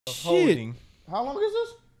Shit. How long is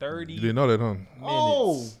this? 30 You didn't know that, huh? minutes.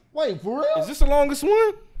 Oh, wait, for real? Is this the longest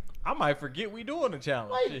one? I might forget we doing the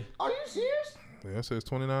challenge. Wait, are you serious? Yeah, it says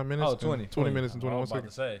 29 minutes. Oh, 20. 20 minutes and 21 I was about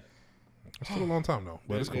to seconds. say. It's still a long time, though.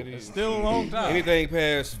 But it's cool. It's still a long time. Anything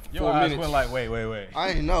past Your 4 eyes minutes. went like, wait. I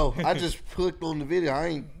ain't know. I just clicked on the video. I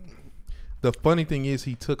ain't. The funny thing is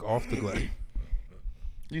he took off the glass.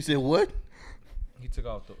 You said what? He took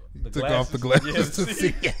off the Took glasses. off the glasses to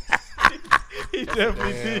see. He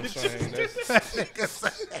definitely Damn, did. son,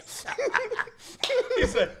 He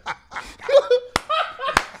said,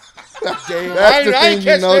 That's the thing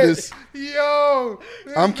you notice. Yo,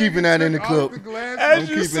 I'm keeping that in the clip. as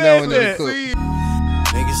you said that.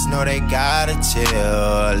 Niggas know they gotta chill.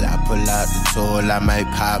 I pull out the tool, I might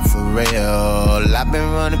pop for real. I've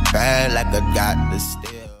been running bad like I got the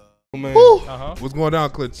steal. Man. What's going down,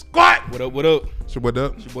 Clutch? Squat! What up, what up? It's your boy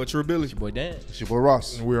Dub. It's your boy True Billy. Boy, Dan. It's your boy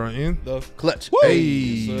Ross. And we're on In The Clutch. Hey,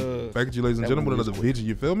 Yes, back at you, ladies and That gentlemen, with was another quick. video.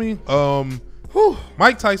 You feel me?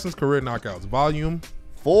 Mike Tyson's career knockouts, volume.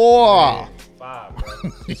 4. 5,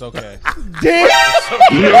 bro. It's okay.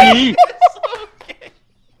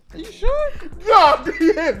 Are you sure? No,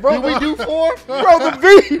 yeah, bro. Did we do 4? Bro, the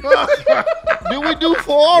V. Did we do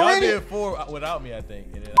 4 Y'all already? did 4 without me, I think.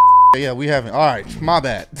 And then Yeah, we haven't. All right, my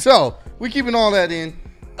bad. So, we keeping all that in.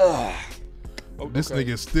 This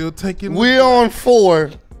nigga still taking. We're on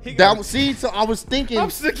 4. He That got- was, see, so I was thinking I'm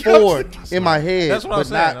sick- 4 in my head, that's what I but was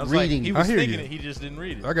saying. I not was like, reading. he was I hear thinking you. it. He just didn't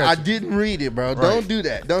read it. I got I you. didn't read it, bro. Right. Don't do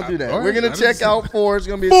that. Don't do that. All We're right, gonna I check didn't out 4. It's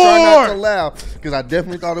gonna be a 4. try not to laugh because I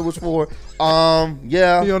definitely thought it was 4.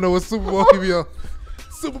 Yeah, You don't know what Super Bowl give you?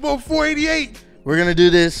 Super Bowl 488. we're gonna do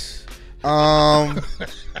this.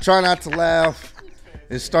 Try not to laugh.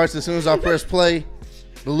 It starts as soon as I press play.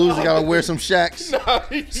 The loser gotta wear some shacks.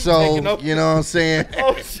 So you know what I'm saying.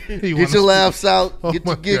 Oh, shit. Get your laughs out. Oh Get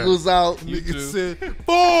my your giggles out. Nigga said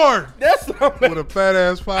 4 That's what with a fat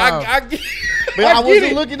ass 5. I get. But I get wasn't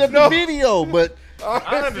it. looking at the No. video. But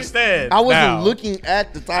I understand. I wasn't now. looking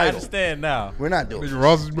at the I title. understand now. We're not doing. Nigga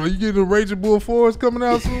Ross, bro, you getting the Raging Bull 4s coming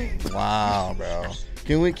out soon? Wow, bro.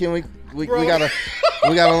 Can we got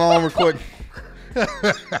a long recording.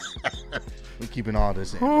 We keeping all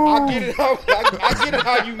this in. I get it. I get it.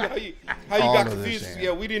 How you All got of this, confused? man.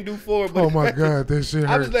 Yeah, we didn't do 4, but Oh my God, that shit I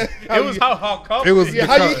hurt. just let. It was how confident. It was Yeah,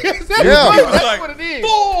 how you? because- That's, Yeah. that's Like, what it is.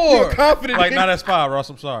 4. You're confident. Like, in now that's 5, Ross.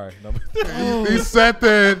 I'm sorry. No. He sat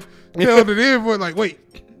there and held it in for like, wait,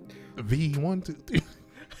 V 1 2 3.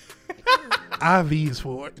 IV is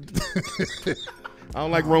 4. I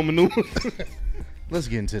don't like Roman numerals. Let's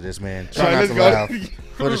get into this, man. All Try right, not to let's laugh.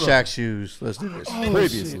 For the Shaq shoes. Let's do this.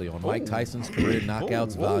 Previously on Mike Tyson's Career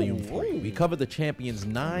Knockouts Volume 3, we covered the champion's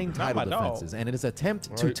 9 title my dog. defenses, and in his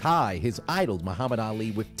attempt to tie his idol Muhammad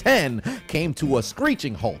Ali with 10, came to a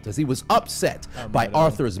screeching halt as he was upset by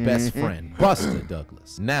Arthur's best friend, Buster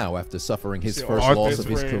Douglas. Now, after suffering his first Arthur's loss of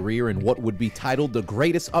his friend. career in what would be titled the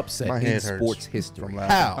greatest upset My in head hurts sports history, from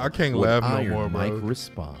laughing. how I can't would laugh no Iron more, bro. Mike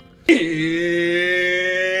respond?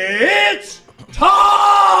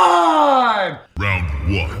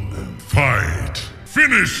 Round 1. Fight.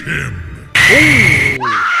 Finish him.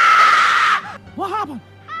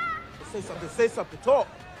 Say something.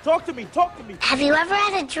 Talk to me. Have you ever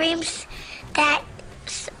had a dream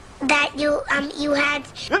that you had?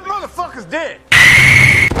 This motherfucker's dead.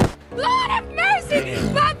 Lord have mercy,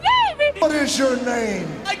 my baby! What is your name?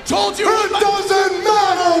 I told you. It doesn't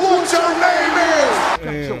matter what your name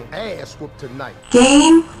is. Your ass whooped tonight.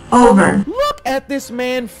 Game over. Look at this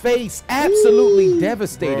man's face, absolutely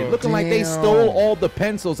devastated, Bro, looking like they damn. stole all the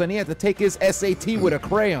pencils and he had to take his SAT with a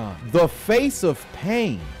crayon. The face of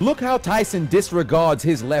pain. Look how Tyson disregards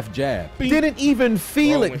his left jab. Didn't even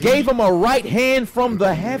feel it, gave him a right hand from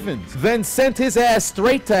the heavens, then sent his ass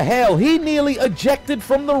straight to hell. He nearly ejected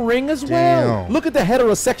from the ring as well. Damn. Look at the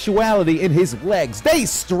heterosexuality in his legs. They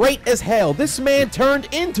straight as hell. This man turned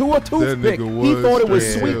into a toothpick. nigga He was thought it was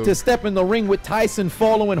straight sweet as to step in the ring with Tyson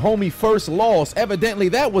following homie first loss. Evidently,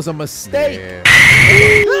 that was a mistake. What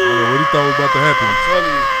he thought was about to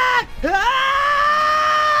happen?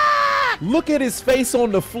 Look at his face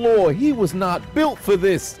on the floor. He was not built for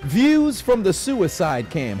this. Views from the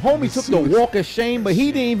suicide cam. Homie took the walk of shame, but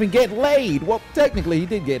he didn't even get laid. Well, technically, he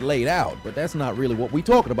did get laid out, but that's not really what we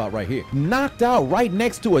talking about right here. Knocked out right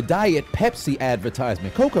next to a Diet Pepsi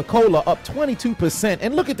advertisement. Coca-Cola up 22%.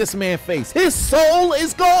 And look at this man's face. His soul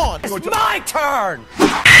is gone. It's my turn.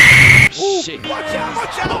 Shit. Watch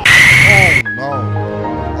out.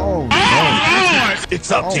 Oh no.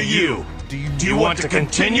 It's up to you. Do you want to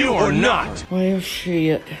continue or not? Well,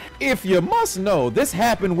 shit. If you must know, this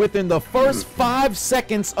happened within the first 5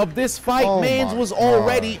 seconds of this fight. Mans was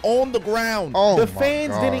already on the ground. The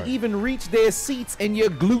fans didn't even reach their seats, and your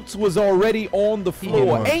glutes was already on the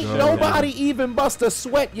floor. Ain't nobody even bust a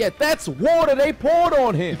sweat yet. That's water they poured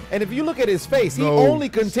on him. And if you look at his face, he only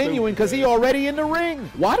continuing because he already in the ring.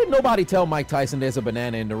 Why did nobody tell Mike Tyson there's a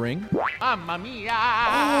banana in the ring? Mamma mia!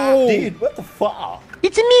 Oh. Dude, what the fuck?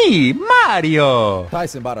 It's me, Mario!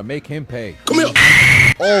 Tyson about to make him pay. Come here!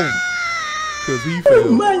 Oh! Because he failed.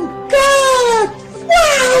 Oh my God!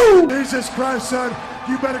 Wow! Jesus Christ, son.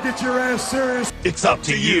 You better get your ass serious. It's up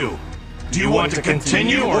to you. Do you want to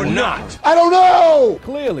continue or not? I don't know!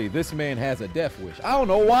 Clearly, this man has a death wish. I don't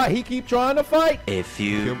know why he keep trying to fight. A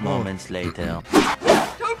few moments later.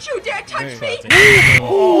 Don't you dare touch me!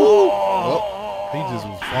 Oh. He just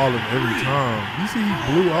was falling every time. You see, he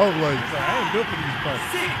blew out like. I ain't built for these parts.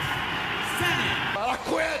 6,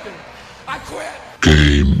 7. I quit.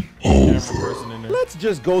 Game over. Let's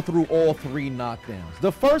just go through all 3 knockdowns.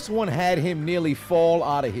 The first one had him nearly fall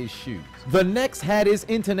out of his shoes. The next had his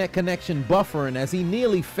internet connection buffering as he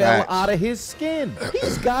nearly fell out of his skin.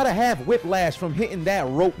 He's got to have whiplash from hitting that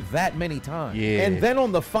rope that many times. And then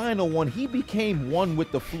on the final one, he became one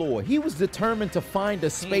with the floor. He was determined to find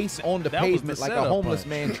a space on the pavement like a homeless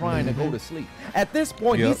man trying to go to sleep. At this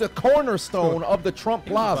point, he's a cornerstone of the Trump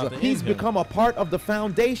Plaza. He's become a part of the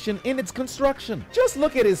foundation in its construction. Just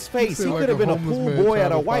look at his face. He could have been a pool boy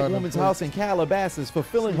at a white woman's house in Calabasas,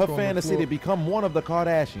 fulfilling her fantasy to become one of the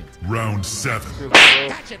Kardashians. Round 7.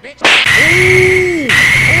 Gotcha, bitch!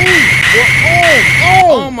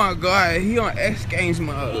 Oh my God, he on X Games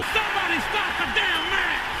mode. Somebody stop the damn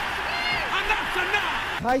man! Enough's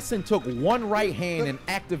enough! Tyson took one right hand and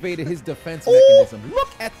activated his defense mechanism. Look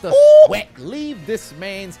at the sweat leave this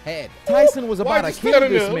man's head. Tyson was about to kill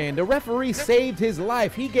this man. The referee saved his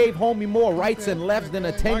life. He gave homie more rights and lefts than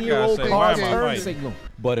a 10-year-old car's turn signal.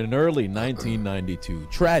 But in early 1992,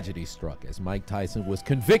 tragedy struck as Mike Tyson was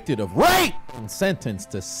convicted of rape and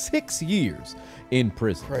sentenced to 6 years in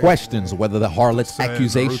prison. Questions whether the harlot's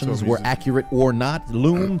accusations were accurate or not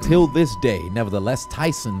loom till this day. Nevertheless,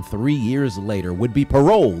 Tyson 3 years later would be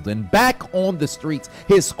paroled and back on the streets.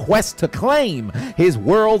 His quest to claim his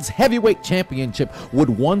world's heavyweight championship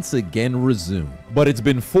would once again resume. But it's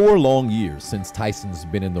been 4 long years since Tyson's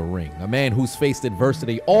been in the ring, a man who's faced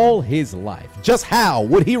adversity all his life. Just how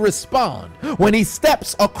would he respond when he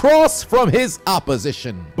steps across from his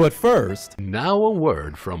opposition? But first, now a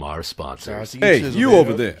word from our sponsors. Hey, you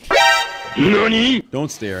over there. Nani?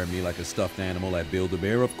 Don't stare at me like a stuffed animal at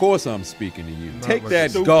Build-A-Bear. Of course I'm speaking to you. Take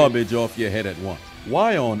that garbage off your head at once.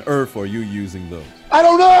 Why on earth are you using those? I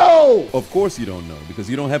don't know! Of course you don't know, because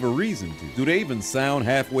you don't have a reason to. Do they even sound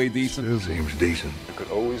halfway decent? Seems decent. It could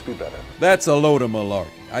always be better. That's a load of malarkey.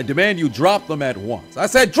 I demand you drop them at once. I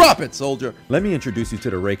said drop it, soldier! Let me introduce you to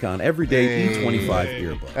the Raycon Everyday E25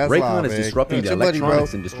 earbud. Raycon is disrupting the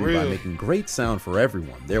electronics industry by making great sound for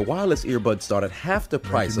everyone. Their wireless earbuds start at half the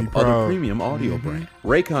price of other premium audio brands.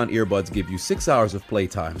 Raycon earbuds give you 6 hours of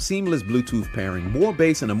playtime, seamless Bluetooth pairing, more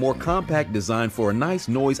bass, and a more compact design for a nice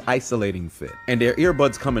noise isolating fit. And their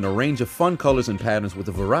earbuds come in a range of fun colors and patterns with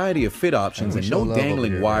a variety of fit options and no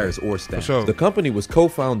dangling wires or stands. The company was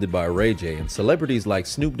co-founded by Ray J, and celebrities like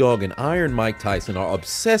Snoop Dogg and Iron Mike Tyson are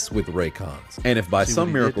obsessed with Raycons. And if by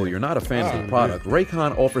some miracle you're not a fan of the product,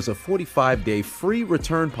 Raycon offers a 45-day free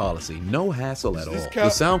return policy, no hassle at all. The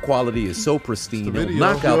sound quality is so pristine it'll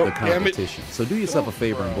knock out the competition. So do yourself a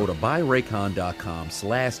favor and go to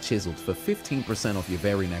buyraycon.com/chiseled for 15% off your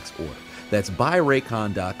very next order. That's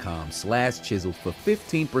buyraycon.com/chiseled for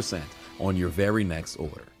 15% on your very next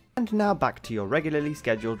order. And now back to your regularly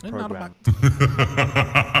scheduled program. It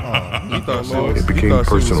became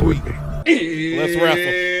personal with me. Let's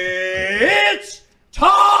wrestle. It's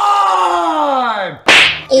time!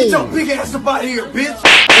 Get your big ass up out of here, bitch!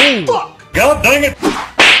 Fuck! God dang it!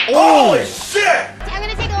 Holy shit! I'm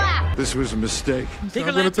gonna take a lap. This was a mistake. I'm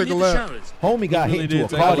gonna take a lap. Homie got hit into a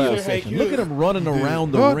cardio session. Look at him running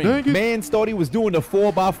around the ring. Man thought he was doing the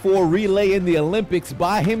 4x4 relay in the Olympics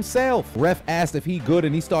by himself. Ref asked if he good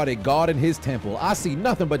and he started guarding his temple. I see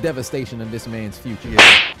nothing but devastation in this man's future.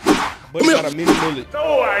 But he got a mini bullet.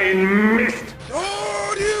 Oh, I missed.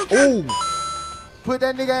 Put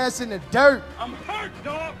that nigga ass in the dirt. I'm hurt,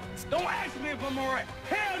 dog. Don't ask me win for Morat.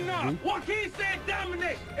 Hell no. Joaquin said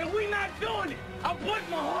dominate, and we not doing it. I'm putting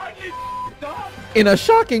my heart in this, dog. In a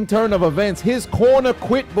shocking turn of events, his corner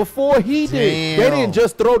quit before he did. They didn't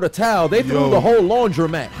just throw the towel, they threw the whole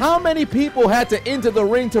laundromat. How many people had to enter the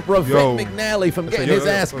ring to prevent McNally from getting his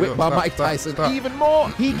ass whipped by Mike Tyson? Even more,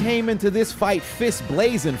 he came into this fight fist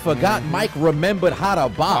blazing, forgot Mike remembered how to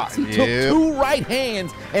box. He took 2 right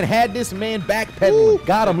hands and had this man backpedaling.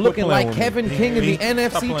 Got him looking like Kevin King in the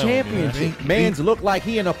NFC Championship. Man's look like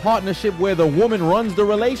he in a partnership where the woman runs the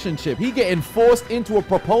relationship. He getting forced into a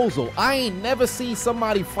proposal. I ain't never seen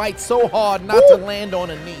somebody fight so hard not to land on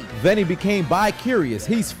a knee. Then he became bi-curious.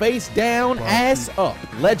 He's face down, ass up.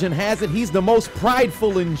 Legend has it he's the most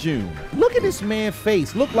prideful in June. Look at this man's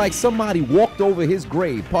face. Look like somebody walked over his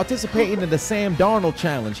grave. Participating in the Sam Darnold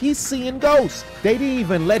challenge. He's seeing ghosts. They didn't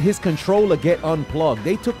even let his controller get unplugged.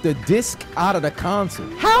 They took the disc out of the console.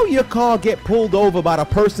 How your car get pulled over by the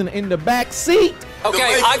person in the back seat?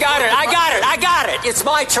 Okay, I got it. It's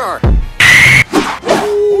my turn.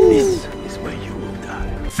 This is where you will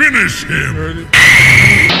die. Finish him!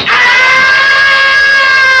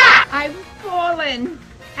 I've fallen,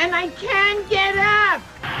 and I can't get up.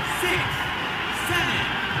 6, 7,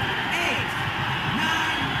 8,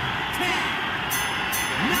 9,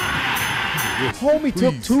 10, 9. Homie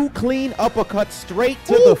took 2 clean uppercuts straight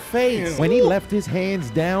to the face. When he left his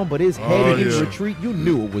hands down, but his head in retreat, you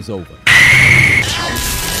knew it was over.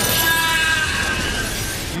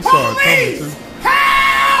 You saw it coming too.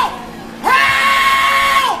 Help!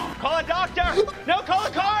 Help! Call a doctor! No, call a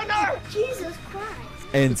coroner! Jesus Christ.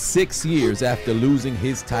 And 6 years after losing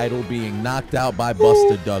his title, being knocked out by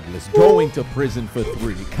Buster Douglas, going to prison for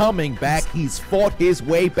 3, coming back, he's fought his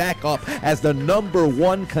way back up as the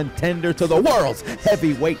 #1 contender to the world's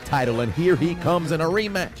heavyweight title. And here he comes in a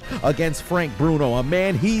rematch against Frank Bruno, a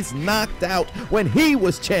man he's knocked out when he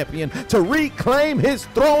was champion, to reclaim his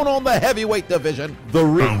throne on the heavyweight division. The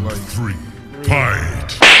Round 3,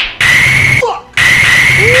 fight.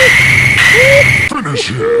 Finish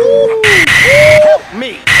him. Help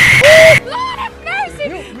me. Lord have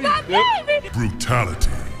mercy, my baby. Brutality.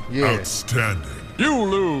 Outstanding. You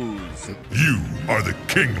lose. You are the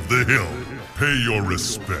king of the hill. Pay your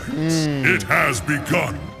respects. It has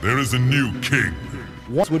begun. There is a new king.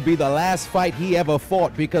 What would be the last fight he ever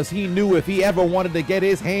fought, because he knew if he ever wanted to get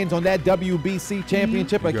his hands on that WBC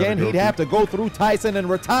championship again, he'd have to go through Tyson, and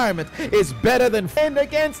retirement is better than fend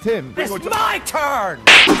against him. It's my turn.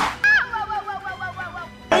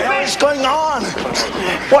 What is going on?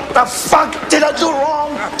 What the fuck did I do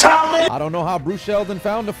wrong? Tell me! I don't know how Bruce Sheldon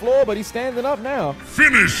found the floor, but he's standing up now.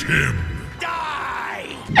 Finish him!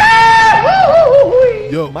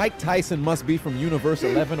 Yo, Mike Tyson must be from Universe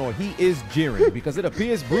 11, or he is jeering, because it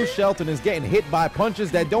appears Bruce Shelton is getting hit by punches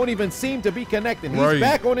that don't even seem to be connecting. He's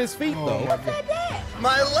back on his feet, though.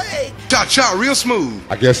 My leg! Shot real smooth.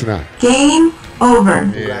 I guess not. Game over.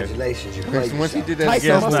 Congratulations. Once he did that,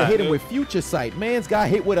 Tyson must have hit him with future sight. Man's got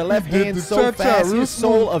hit with a left hand so fast his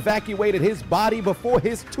soul evacuated his body before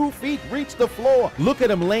his 2 feet reached the floor. Look at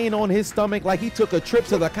him laying on his stomach like he took a trip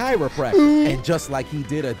to the chiropractor. And just like he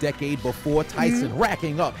did a decade before, Tyson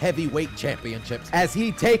racking up heavyweight championships as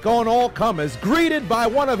he take on all comers, greeted by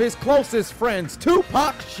one of his closest friends,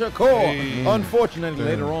 Tupac Shakur. Unfortunately,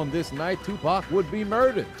 later on this night, Tupac would be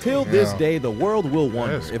murdered. Till this day, the world will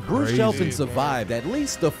wonder if Bruce Shelton survived at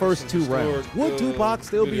least the first 2 rounds. Would Tupac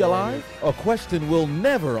still be alive? A question we'll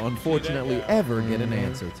never, unfortunately, ever get an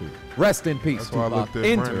answer to. Rest in peace, Tupac.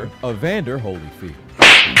 Enter Evander Holyfield.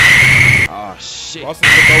 Oh, shit.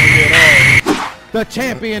 The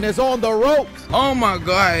champion is on the ropes. Oh, my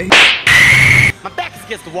God. My back is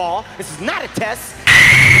against the wall. This is not a test.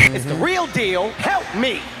 It's the real deal. Help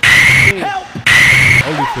me. Help me.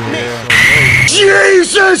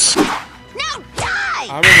 Jesus! No, die!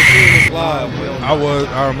 I remember seeing this live.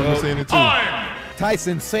 I remember seeing it too.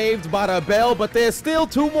 Tyson saved by the bell, but there's still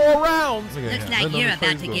 2 more rounds. Looks like you're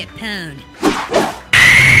about to get pwned.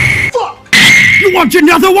 Fuck! You want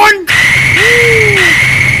another one?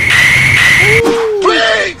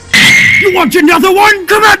 Please! You want another one?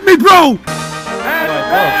 Come at me, bro!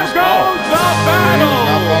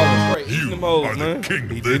 You are the king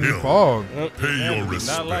of the hill. Pay your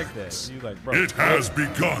respects. Not like that. You like, bro. It has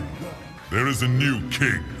begun. There is a new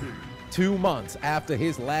king. 2 months after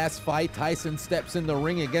his last fight, Tyson steps in the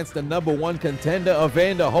ring against the #1 contender,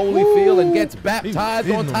 Evander Holyfield, and gets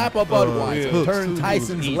baptized on top of Budweiser. Turned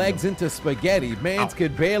Tyson's legs into spaghetti. Mans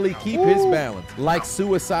could barely keep his balance. Like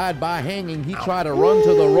suicide by hanging, he tried to run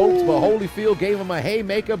to the ropes, but Holyfield gave him a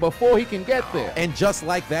haymaker before he can get there. And just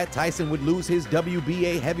like that, Tyson would lose his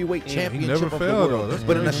WBA heavyweight championship of the world.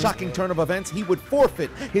 But in a shocking turn of events, he would forfeit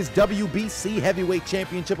his WBC heavyweight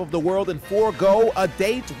championship of the world and forego a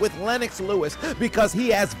date with Lennox Lewis because he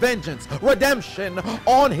has vengeance, redemption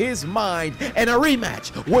on his mind, and a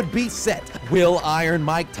rematch would be set. Will Iron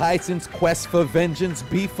Mike Tyson's quest for vengeance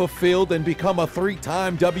be fulfilled and become a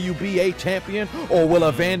 3-time WBA champion, or will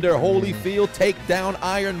Evander Holyfield take down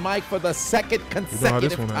Iron Mike for the second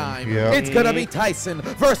consecutive time? It's gonna be Tyson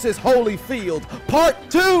versus Holyfield, Part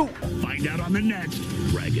 2. Find out on the next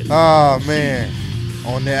Dragon. Oh man,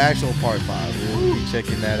 on the actual Part 5, we'll be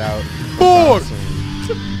checking that out. 4.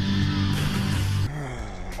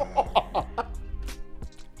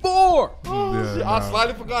 Yeah, I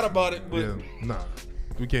slightly forgot about it, but yeah, nah,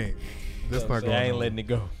 we can't. That's not going. I ain't letting it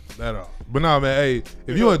go at all. But nah, man. Hey,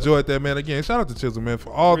 if you enjoyed that, man, again, shout out to Chisel, man,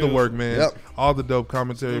 for all the work, man. All the dope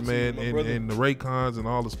commentary, man, and the Raycons and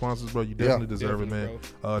all the sponsors, bro. You definitely deserve it, man.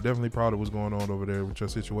 Definitely proud of what's going on over there with your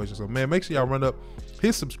situation. So, man, make sure y'all run up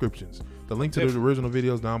his subscriptions. The link to the original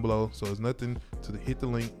videos down below. So it's nothing to hit the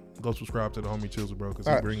link. Go subscribe to the homie Chisel, bro, because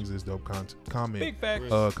he brings this dope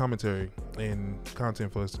commentary and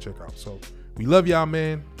content for us to check out. So we love y'all,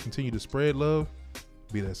 man. Continue to spread love.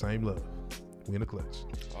 Be that same love. We in the clutch.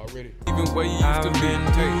 Already. Even where you used to been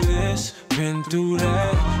through this, been through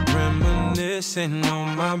that, reminiscing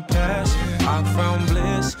on my past. I found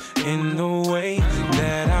bliss in the way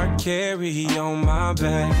that I carry on my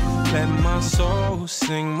back. Let my soul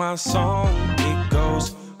sing my song. It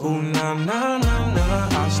goes, ooh, na, na, na, na.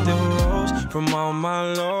 I still rose from all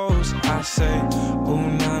my lows. I say,